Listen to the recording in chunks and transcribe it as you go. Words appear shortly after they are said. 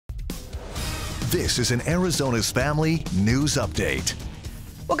This is an Arizona's Family News Update.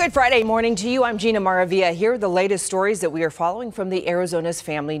 Well, good Friday morning to you. I'm Gina Maravilla. Here are the latest stories that we are following from the Arizona's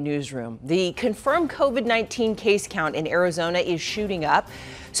Family Newsroom. The confirmed COVID-19 case count in Arizona is shooting up.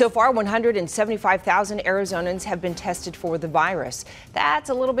 So far, 175,000 Arizonans have been tested for the virus. That's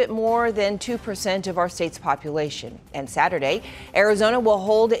a little bit more than 2% of our state's population. And Saturday, Arizona will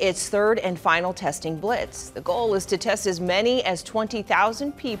hold its third and final testing blitz. The goal is to test as many as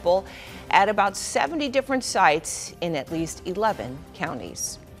 20,000 people at about 70 different sites in at least 11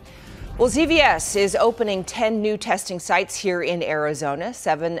 counties. Well, CVS is opening 10 new testing sites here in Arizona.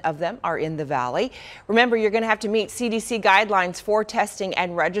 7 of them are in the valley. Remember, you're going to have to meet CDC guidelines for testing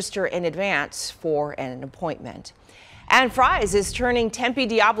and register in advance for an appointment. And Fry's is turning Tempe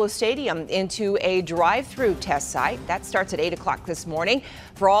Diablo Stadium into a drive-through test site. That starts at 8 o'clock this morning.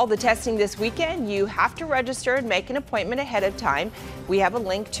 For all the testing this weekend, you have to register and make an appointment ahead of time. We have a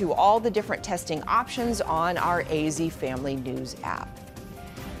link to all the different testing options on our AZ Family News app.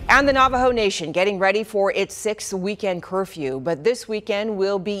 And the Navajo Nation getting ready for its 6th weekend curfew, but this weekend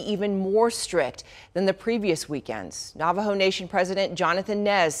will be even more strict than the previous weekends. Navajo Nation President Jonathan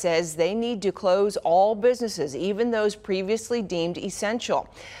Nez says they need to close all businesses, even those previously deemed essential.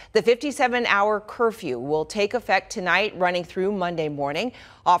 The 57-hour curfew will take effect tonight, running through Monday morning.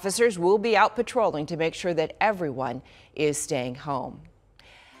 Officers will be out patrolling to make sure that everyone is staying home.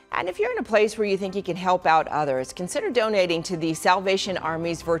 And if you're in a place where you think you can help out others, consider donating to the Salvation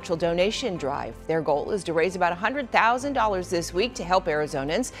Army's virtual donation drive. Their goal is to raise about $100,000 this week to help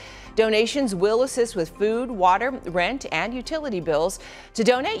Arizonans. Donations will assist with food, water, rent, and utility bills. To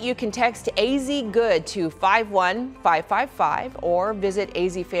donate, you can text AZGOOD to 51555 or visit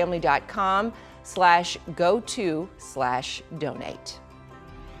azfamily.com/go-to/donate.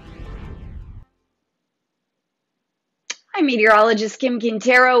 I'm meteorologist Kim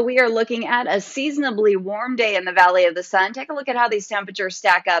Quintero. We are looking at a seasonably warm day in the Valley of the Sun. Take a look at how these temperatures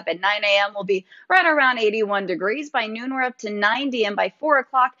stack up. At 9 a.m. we'll be right around 81 degrees. By noon we're up to 90, and by 4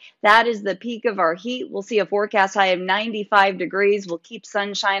 o'clock that is the peak of our heat. We'll see a forecast high of 95 degrees. We'll keep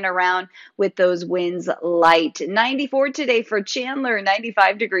sunshine around with those winds light. 94 today for Chandler,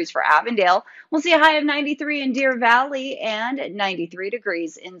 95 degrees for Avondale. We'll see a high of 93 in Deer Valley and 93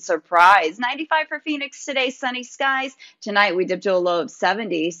 degrees in Surprise. 95 for Phoenix today, sunny skies. Tonight, we dipped to a low of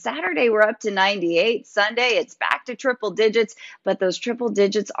 70. Saturday, we're up to 98. Sunday, it's back to triple digits, but those triple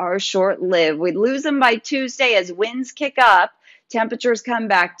digits are short-lived. We'd lose them by Tuesday as winds kick up. Temperatures come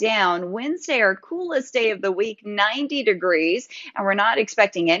back down. Wednesday, our coolest day of the week, 90 degrees, and we're not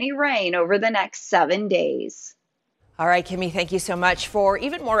expecting any rain over the next 7 days. All right, Kimmy, thank you so much. For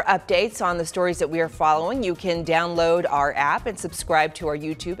even more updates on the stories that we are following, you can download our app and subscribe to our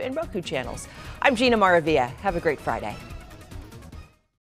YouTube and Roku channels. I'm Gina Maravilla. Have a great Friday.